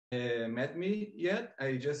met me yet.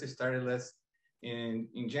 I just started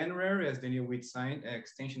in January as the new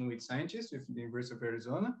extension wheat scientist with the University of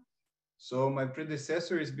Arizona. So my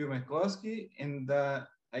predecessor is Bill McCloskey, and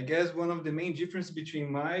I guess one of the main differences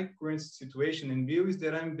between my current situation and Bill is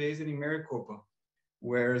that I'm based in Maricopa,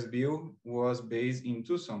 whereas Bill was based in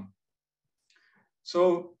Tucson.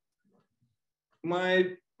 So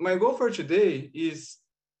my goal for today is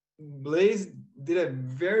Blaze did a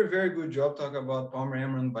very good job talking about Palmer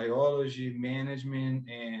Emerald biology, management,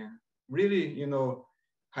 and really,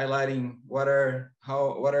 highlighting what are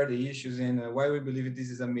the issues and why we believe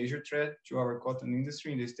this is a major threat to our cotton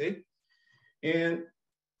industry in the state. And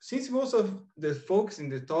since most of the folks in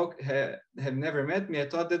the talk have never met me, I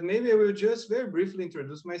thought that maybe I will just very briefly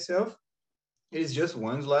introduce myself. It is just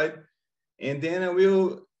one slide, and then I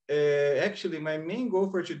will actually my main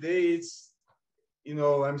goal for today is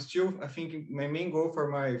I think my main goal for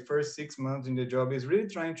my first 6 months in the job is really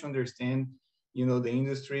trying to understand, the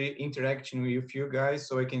industry, interaction with you guys,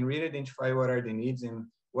 so I can really identify what are the needs and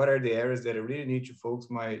what are the areas that I really need to focus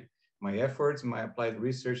my efforts, my applied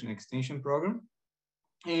research and extension program.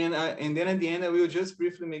 And then at the end, I will just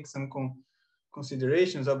briefly make some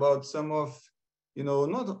considerations about some of,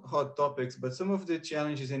 not hot topics, but some of the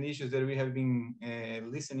challenges and issues that we have been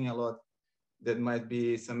listening a lot that might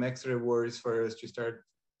be some extra words for us to start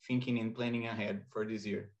thinking and planning ahead for this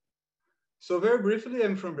year. So very briefly,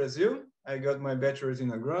 I'm from Brazil. I got my bachelor's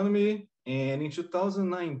in agronomy, and in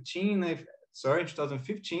 2019, in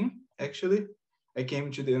 2015, actually, I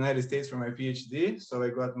came to the United States for my PhD. So I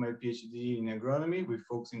got my PhD in agronomy with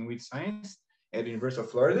focus in wheat science at the University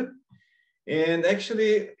of Florida. And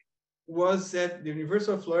actually, was at the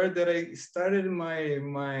University of Florida that I started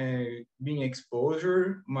my being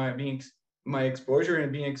exposure, my exposure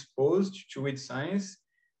and being exposed to wheat science.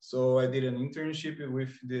 So I did an internship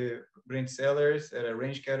with the Brent Sellers at a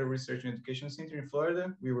range cattle research and education center in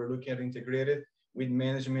Florida. We were looking at integrated wheat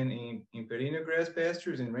management in perennial grass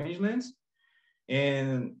pastures and rangelands.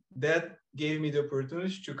 And that gave me the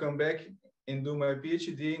opportunity to come back and do my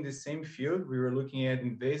PhD in the same field. We were looking at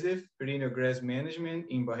invasive perennial grass management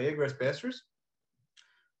in Bahia grass pastures.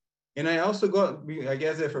 And I also I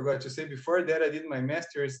guess I forgot to say before that, I did my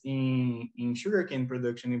master's in sugarcane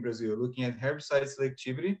production in Brazil, looking at herbicide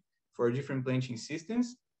selectivity for different planting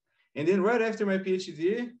systems. And then right after my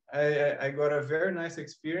PhD, I got a very nice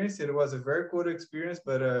experience. It was a very cool experience,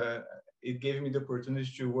 but it gave me the opportunity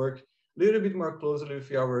to work a little bit more closely with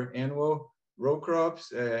our annual row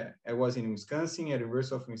crops. I was in Wisconsin, at the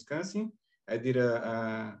University of Wisconsin. I did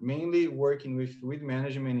mainly working with weed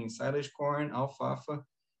management in silage corn, alfalfa,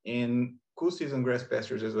 and cool season grass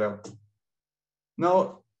pastures as well.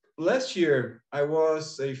 Now, last year, I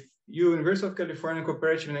was a University of California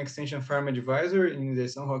Cooperative and Extension Farm Advisor in the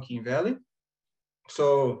San Joaquin Valley.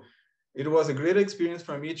 So it was a great experience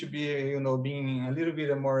for me to be, being a little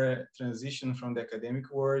bit more transition from the academic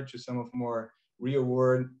world to some of more real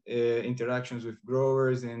world interactions with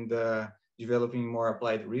growers and developing more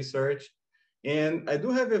applied research. And I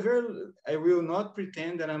do have I will not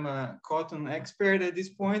pretend that I'm a cotton expert at this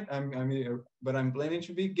point. But I'm planning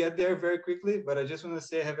to get there very quickly. But I just want to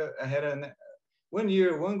say I had a 1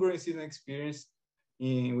 year, one growing season experience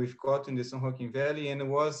with cotton in the San Joaquin Valley. And it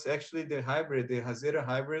was actually the Hazera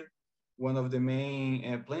hybrid, one of the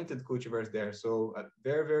main planted cultivars there. So a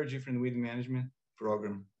very different weed management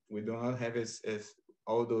program. We do not have as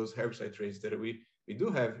all those herbicide traits that we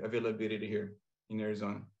do have availability here in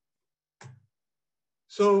Arizona.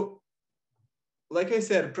 So, like I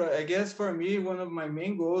said, I guess for me, one of my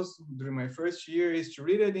main goals during my first year is to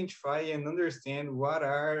really identify and understand what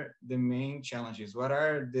are the main challenges, what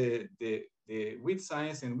are the weed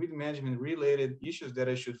science and weed management related issues that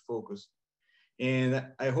I should focus. And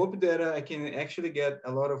I hope that I can actually get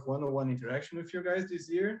a lot of one-on-one interaction with you guys this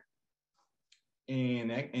year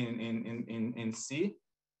and see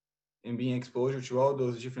and being exposure to all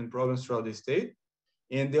those different problems throughout the state.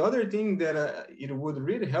 And the other thing that it would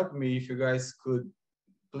really help me if you guys could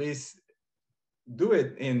please do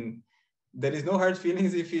it. And there is no hard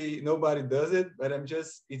feelings if nobody does it, but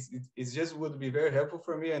it's just would be very helpful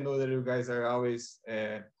for me. I know that you guys are always,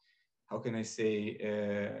 how can I say,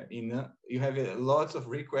 you have lots of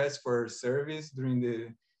requests for service during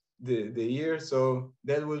the year. So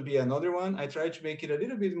that will be another one. I try to make it a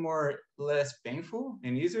little bit less painful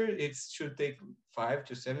and easier. It should take 5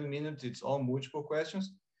 to 7 minutes. It's all multiple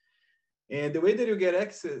questions. And the way that you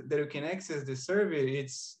can access the survey,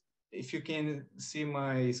 it's, if you can see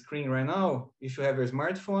my screen right now, if you have a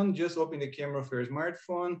smartphone, just open the camera of your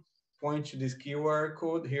smartphone, point to this QR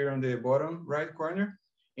code here on the bottom right corner,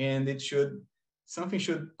 and it should something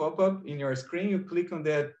should pop up in your screen. You click on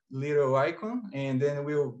that little icon, and then it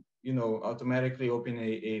will, automatically open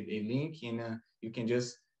a link, and you can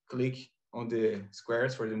just click on the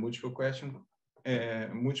squares for the multiple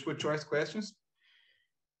choice questions.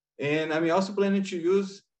 And I'm also planning to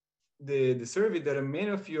use the survey that many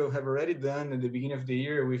of you have already done at the beginning of the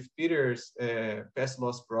year with Peter's past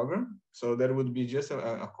loss program. So that would be just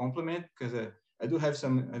a complement, because I do have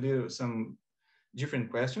some different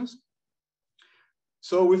questions.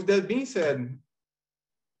 So with that being said,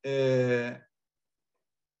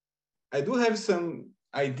 I do have some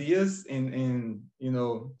ideas and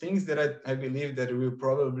things that I believe that will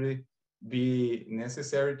probably be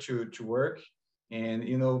necessary to work. And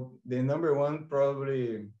the number one,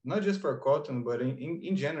 probably not just for cotton, but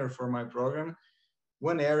in general for my program,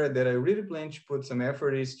 one area that I really plan to put some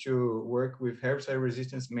effort is to work with herbicide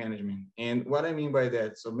resistance management. And what I mean by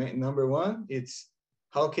that, so number one, it's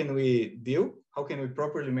how can we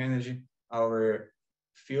properly manage our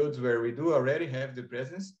fields where we do already have the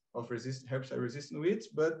presence of herbicide resistant weeds,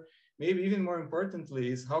 but maybe even more importantly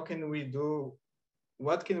is what can we do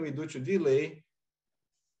to delay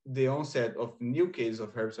the onset of new cases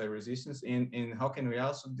of herbicide resistance, and how can we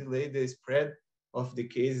also delay the spread of the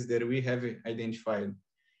cases that we have identified.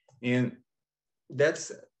 And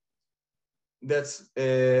that's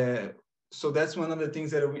one of the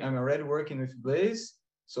things that I'm already working with Blaze.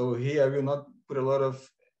 So here I will not put a lot of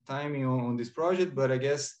time on this project, but I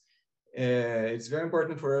guess it's very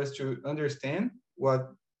important for us to understand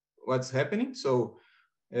what's happening. So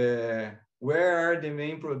where are the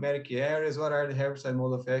main problematic areas? What are the herbicide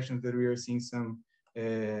mode of actions that we are seeing some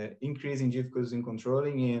increasing difficulties in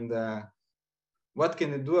controlling, and what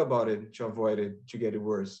can we do about it to avoid it to get it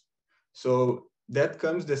worse? So that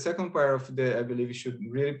comes the second part of I believe we should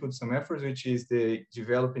really put some efforts, which is the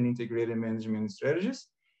developing integrated management strategies,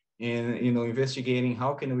 and investigating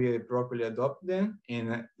how can we properly adopt them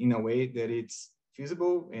in a way that it's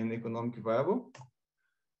feasible and economically viable.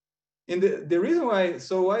 And the reason why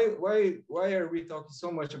are we talking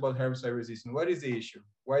so much about herbicide resistance? What is the issue?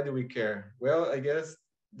 Why do we care? Well, I guess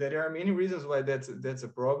there are many reasons why that's a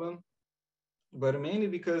problem, but mainly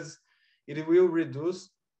because it will reduce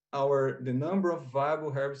the number of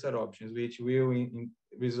viable herbicide options, which will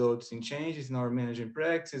result in changes in our management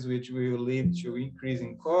practices, which will lead to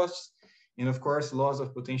increasing costs, and of course, loss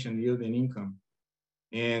of potential yield and income.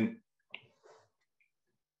 And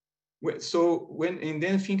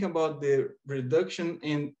then think about the reduction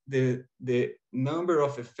in the number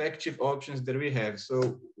of effective options that we have.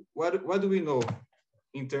 So what do we know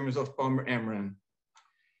in terms of Palmer Amaranth?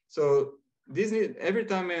 So every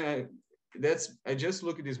time I just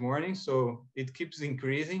looked this morning, so it keeps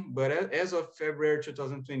increasing, but as of February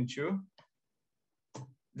 2022,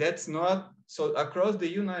 that's not, so across the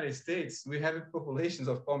United States, we have populations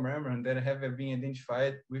of Palmer Amaranth that have been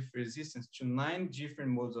identified with resistance to 9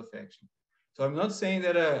 different modes of action. So I'm not saying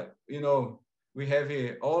that, we have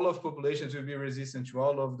all of populations will be resistant to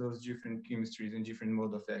all of those different chemistries and different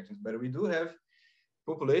modes of actions, but we do have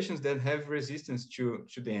populations that have resistance to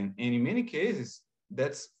them. And in many cases,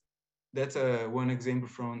 that's one example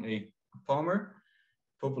from a Palmer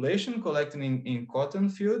population collecting in cotton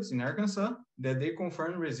fields in Arkansas, that they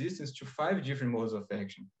confirm resistance to 5 different modes of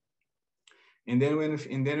action. And then we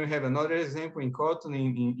have another example in cotton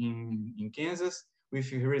in Kansas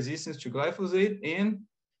with resistance to glyphosate and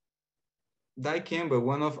dicamba,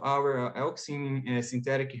 one of our auxin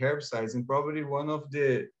synthetic herbicides, and probably one of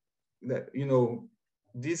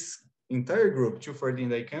this entire group, 2,4-D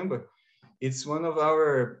dicamba, it's one of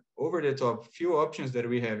our over-the-top few options that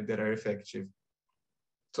we have that are effective.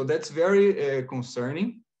 So that's very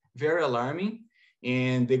concerning, very alarming.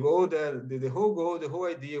 And the whole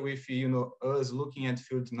idea with us looking at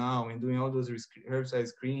fields now and doing all those herbicide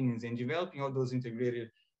screenings and developing all those integrated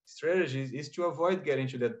strategies is to avoid getting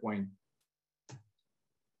to that point.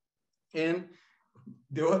 And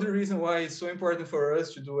the other reason why it's so important for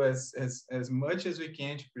us to do as much as we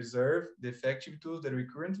can to preserve the effective tools that we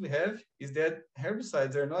currently have is that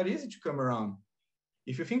herbicides are not easy to come around.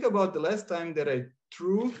 If you think about the last time that a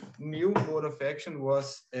true new mode of action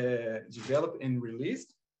was developed and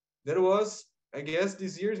released, that was, I guess,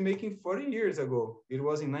 this year is making 40 years ago. It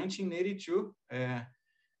was in 1982,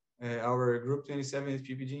 our Group 27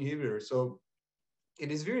 PPG inhibitor. So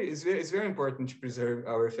it's very important to preserve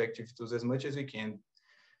our effective tools as much as we can.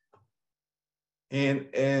 And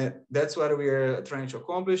that's what we are trying to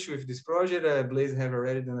accomplish with this project. Blaze have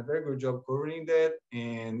already done a very good job covering that.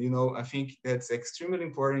 And, I think that's extremely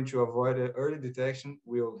important to avoid early detection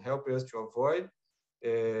will help us to avoid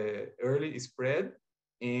early spread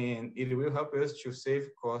and it will help us to save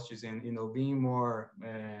costs and, you know, being more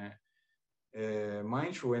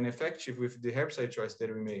mindful and effective with the herbicide choice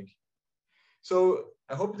that we make. So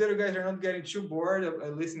I hope that you guys are not getting too bored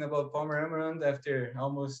of listening about Palmer Amaranth after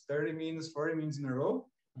almost 30 minutes, 40 minutes in a row.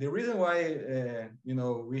 The reason why, you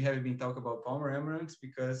know, we have been talking about Palmer Amaranth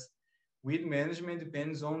because weed management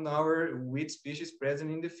depends on our weed species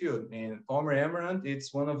present in the field. And Palmer Amaranth,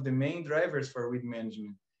 it's one of the main drivers for weed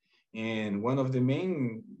management and one of the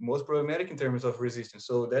main, most problematic in terms of resistance.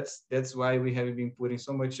 So that's why we have been putting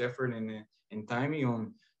so much effort and timing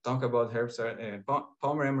on talk about herbicide,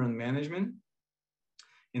 Palmer Amaranth management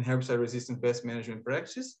in herbicide resistant pest management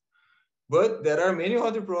practices. But there are many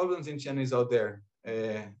other problems in Chinese out there.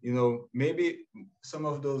 You know, maybe some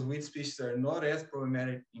of those weed species are not as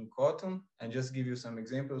problematic in cotton. And just give you some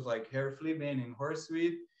examples like hair fleabane and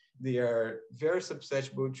horseweed. They are very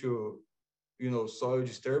susceptible to, you know, soil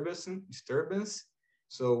disturbance.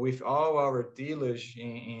 So with all our tillage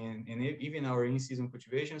and even our in-season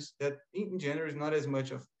cultivations, that in general is not as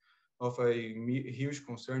much of a huge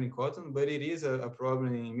concern in cotton, but it is a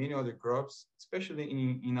problem in many other crops, especially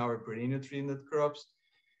in our perennial tree nut crops.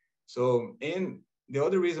 So, and the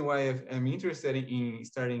other reason why I'm interested in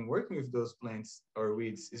starting working with those plants or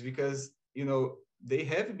weeds is because, you know, there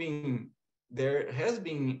has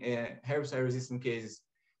been herbicide resistant cases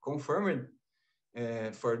confirmed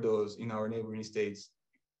for those in our neighboring states.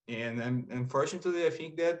 And unfortunately, I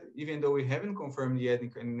think that even though we haven't confirmed yet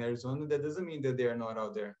in Arizona, that doesn't mean that they are not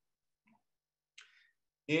out there.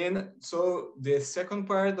 And so the second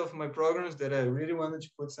part of my programs that I really wanted to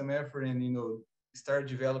put some effort and, you know, start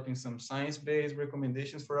developing some science-based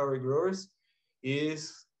recommendations for our growers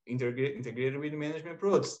is integrated weed management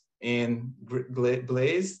approach. And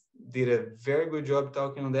Blaze did a very good job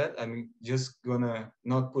talking on that. I'm just gonna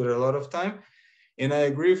not put a lot of time. And I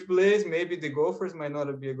agree with Blaze, maybe the gophers might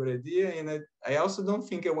not be a good idea. And I also don't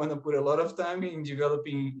think I want to put a lot of time in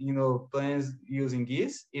developing, you know, plants using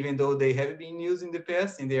geese, even though they have been used in the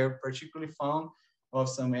past and they are particularly found of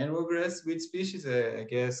some annual grass weed species, I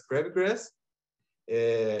guess crabgrass.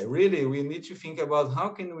 Really, we need to think about how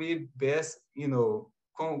can we best, you know,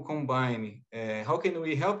 combine, how can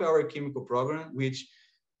we help our chemical program, which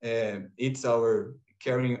it's our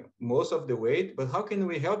carrying most of the weight, but how can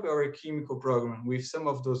we help our chemical program with some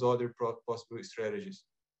of those other possible strategies?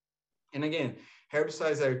 And again,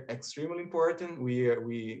 herbicides are extremely important. We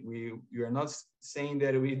are not saying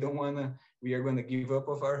that we are going to give up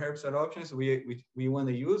of our herbicide options. We want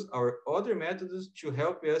to use our other methods to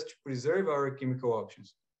help us to preserve our chemical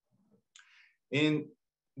options. And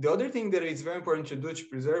the other thing that is very important to do to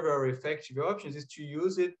preserve our effective options is to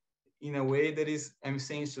use it in a way that is, I'm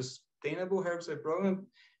saying, sustainable herbicide program.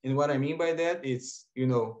 And what I mean by that is, you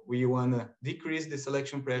know, we want to decrease the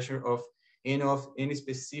selection pressure of any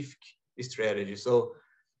specific strategy. So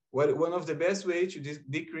one of the best ways to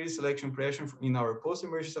decrease selection pressure in our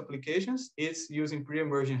post-emergence applications is using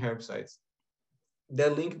pre-emergent herbicides.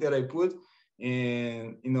 That link that I put,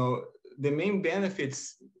 and, you know, the main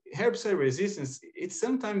benefits, herbicide resistance,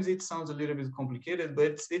 sometimes it sounds a little bit complicated,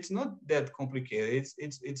 but it's not that complicated.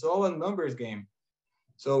 It's all a numbers game.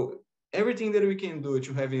 So everything that we can do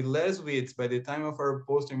to have less weeds by the time of our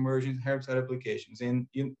post-emergent herbicide applications, and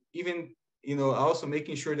even, you know, also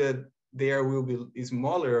making sure that they will be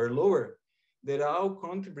smaller or lower, that all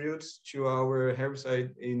contributes to our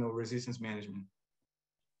herbicide, you know, resistance management.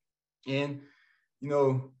 And, you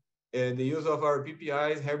know, the use of our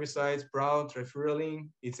PPIs, herbicides, proud, trifuralin,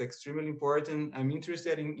 it's extremely important. I'm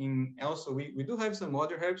interested in also, we do have some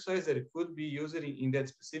other herbicides that could be used in that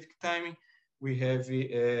specific timing. We have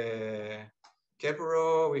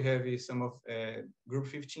Caparol, we have some of group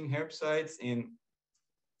 15 herbicides, and,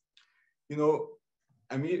 you know,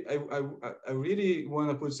 I mean, I really want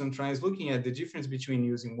to put some tries looking at the difference between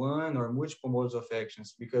using one or multiple modes of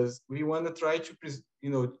actions, because we want to try to, you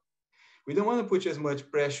know, we don't want to put as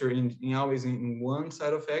much pressure in always in one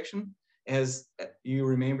side of action. As you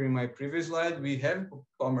remember in my previous slide, we have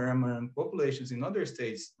Palmer amaranth populations in other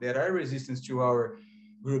states that are resistant to our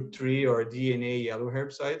group 3 or DNA yellow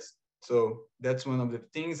herbicides. So that's one of the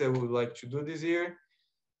things I would like to do this year.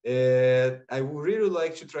 I would really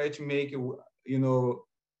like to try to make, you know,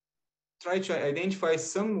 try to identify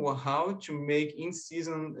somehow to make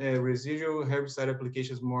in-season residual herbicide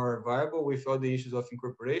applications more viable without the issues of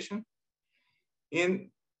incorporation. And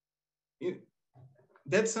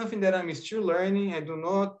that's something that I'm still learning.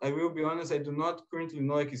 I will be honest, I do not currently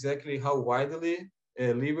know exactly how widely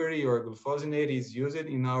Liberty or glufosinate is used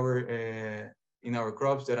in our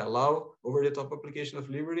crops that allow over-the-top application of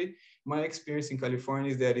Liberty. My experience in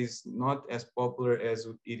California is that it's not as popular as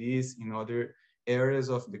it is in other areas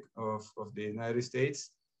of the United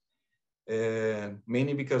States,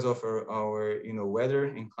 mainly because of our weather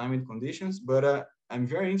and climate conditions. But I'm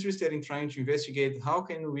very interested in trying to investigate how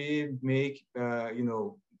can we make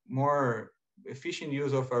more efficient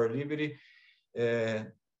use of our liberty.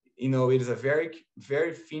 It is a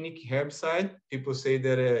very finicky herbicide. People say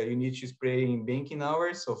that you need to spray in banking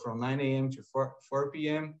hours, so from 9 a.m. to 4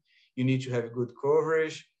 p.m. You need to have good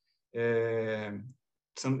coverage. It's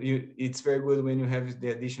very good when you have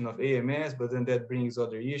the addition of AMS, but then that brings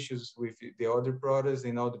other issues with the other products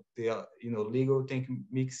and all the legal tank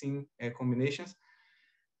mixing combinations.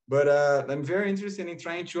 But I'm very interested in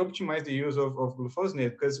trying to optimize the use of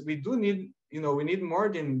glufosinate, because we do need, we need more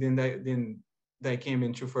than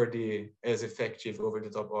dicamba 2,4-D as effective over the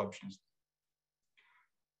top options.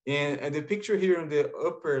 And the picture here on the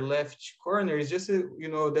upper left corner is just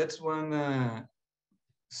that's one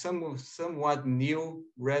somewhat new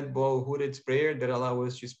red ball hooded sprayer that allows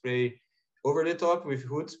us to spray over the top with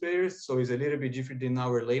hood sprayers. So it's a little bit different than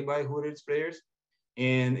our lay-by hooded sprayers.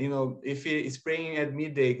 And if it's spraying at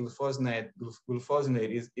midday glufosinate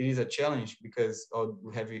it is a challenge because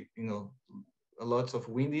we have lots of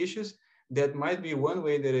wind issues. That might be one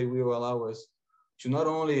way that it will allow us to not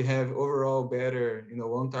only have overall better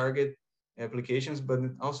on target applications, but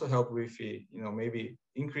also help with maybe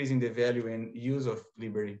increasing the value and use of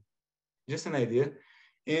liberty. Just an idea.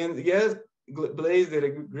 And yes, Blaze did a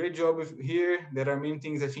great job with here. There are many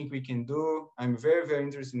things I think we can do. I'm very, very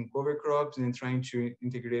interested in cover crops and trying to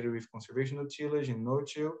integrate it with conservation tillage and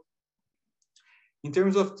no-till. In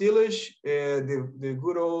terms of tillage, the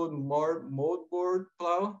good old moldboard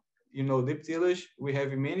plow, deep tillage, we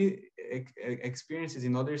have many experiences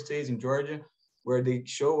in other states, in Georgia, where they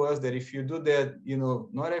show us that if you do that,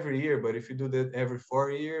 not every year, but if you do that every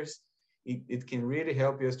 4 years, it can really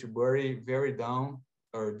help us to bury very down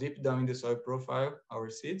or deep down in the soil profile our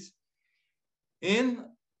seeds. And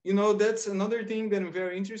that's another thing that I'm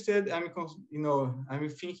very interested. I'm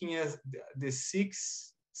thinking as the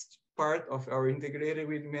sixth part of our integrated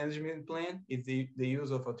weed management plan is the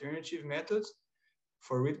use of alternative methods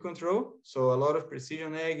for weed control. So a lot of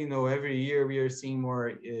precision ag, every year we are seeing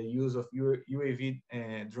more use of UAV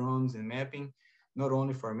drones and mapping, not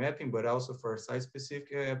only for mapping, but also for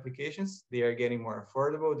site-specific applications. They are getting more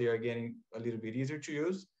affordable. They are getting a little bit easier to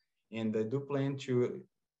use. And I do plan to,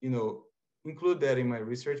 include that in my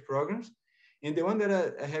research programs. And the one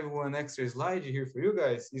that I have one extra slide here for you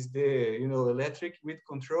guys is the, electric weed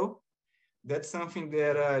control. That's something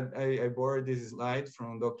that I borrowed this slide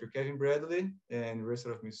from Dr. Kevin Bradley at University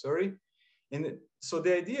of Missouri. And so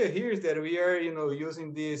the idea here is that we are,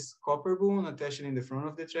 using this copper boom attached in the front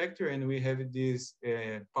of the tractor, and we have this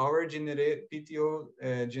power PTO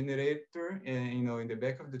generator, in the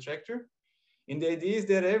back of the tractor. And the idea is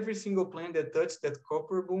that every single plant that touches that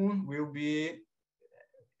copper boom will be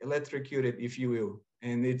electrocuted, if you will.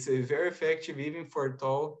 And it's very effective even for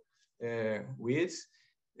tall weeds.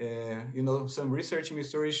 Some research in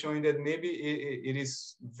Missouri showing that maybe it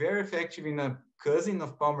is very effective in a cousin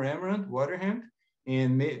of Palmer amaranth, water hemp,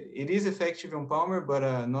 and it is effective on Palmer,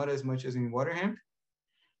 but not as much as in water hemp.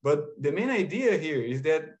 But the main idea here is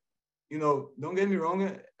that, don't get me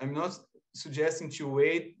wrong, I'm not suggesting to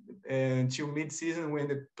wait until mid-season when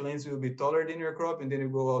the plants will be taller than your crop, and then you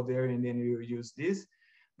go out there and then you use this.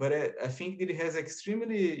 But I think that it has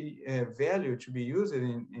extremely value to be used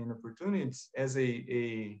in opportunities as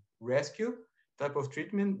a rescue type of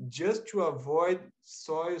treatment, just to avoid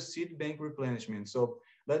soil seed bank replenishment. So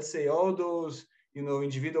let's say all those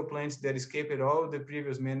individual plants that escaped all the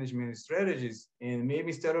previous management strategies, and maybe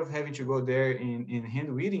instead of having to go there in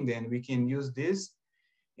hand weeding, then we can use this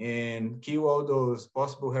and kill all those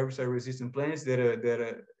possible herbicide resistant plants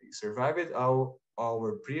that survived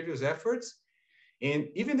our previous efforts. And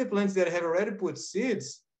even the plants that have already put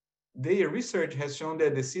seeds, their research has shown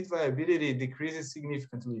that the seed viability decreases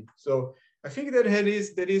significantly. So I think that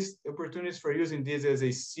there is opportunities for using this as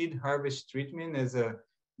a seed harvest treatment, as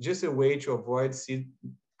just a way to avoid seed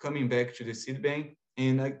coming back to the seed bank.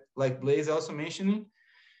 And like Blaze also mentioning,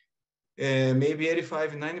 maybe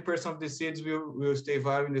 85, 90% of the seeds will stay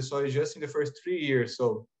viable in the soil just in the first 3 years.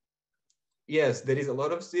 So yes, there is a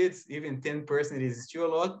lot of seeds, even 10% is still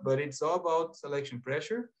a lot, but it's all about selection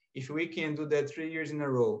pressure. If we can do that 3 years in a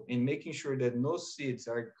row and making sure that no seeds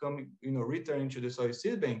are coming, returning to the soil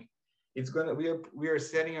seed bank, we are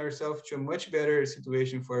setting ourselves to a much better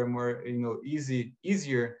situation for a more,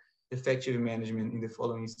 easier, effective management in the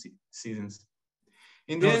following seasons.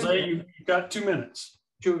 And then, Jose, you've got 2 minutes.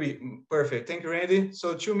 Perfect. Thank you, Randy.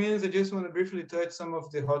 So 2 minutes, I just want to briefly touch some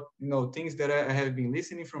of the hot, things that I have been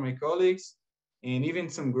listening from my colleagues. And even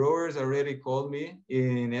some growers already called me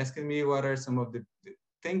and asking me what are some of the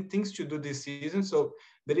things to do this season. So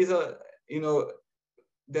there is a,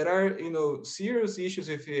 there are, serious issues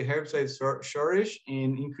with herbicide shortage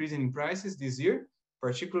and increasing in prices this year,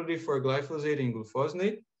 particularly for glyphosate and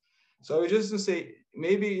glufosinate. So I was just to say,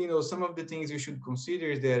 maybe, some of the things you should consider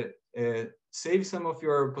is that save some of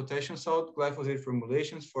your potassium salt glyphosate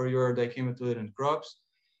formulations for your dicamba-tolerant crops.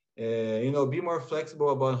 Be more flexible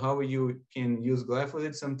about how you can use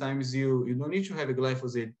glyphosate. Sometimes you don't need to have a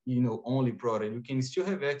glyphosate, only product. You can still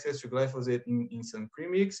have access to glyphosate in some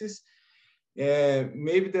premixes.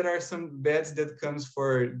 Maybe there are some bets that comes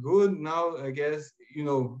for good now. I guess,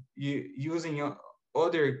 using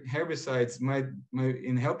other herbicides might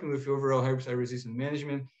in helping with overall herbicide resistant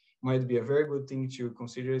management might be a very good thing to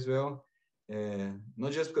consider as well.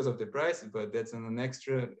 Not just because of the price, but that's an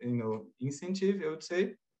extra, incentive, I would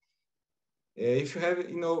say. If you have,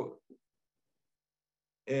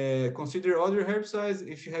 consider other herbicides.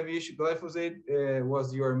 If you have issue, glyphosate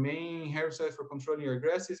was your main herbicide for controlling your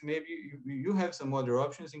grasses, maybe you have some other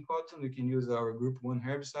options in cotton. You can use our group 1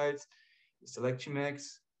 herbicides,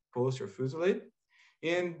 Selectimax, Post, or Fusilade.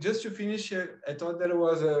 And just to finish, I thought that it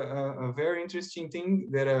was a very interesting thing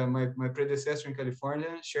that my predecessor in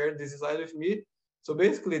California shared this slide with me. So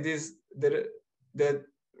basically,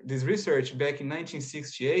 this research back in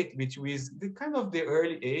 1968, which was the kind of the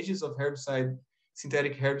early ages of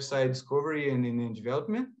synthetic herbicide discovery and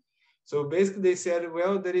development. So basically, they said,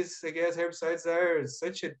 well, there is, I guess, herbicides are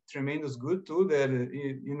such a tremendous good tool that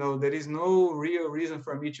there is no real reason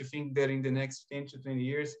for me to think that in the next 10 to 20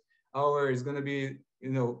 years, our is going to be,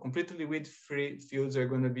 completely weed-free fields are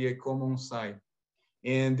going to be a common sight.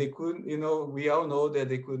 And they could, we all know that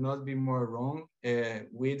they could not be more wrong.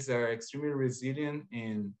 Weeds are extremely resilient,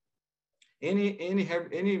 and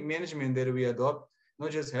any management that we adopt, not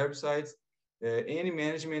just herbicides, any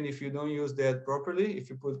management, if you don't use that properly,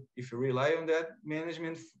 if you rely on that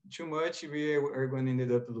management too much, we are going to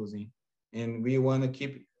end up losing. And we want to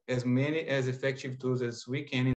keep as many as effective tools as we can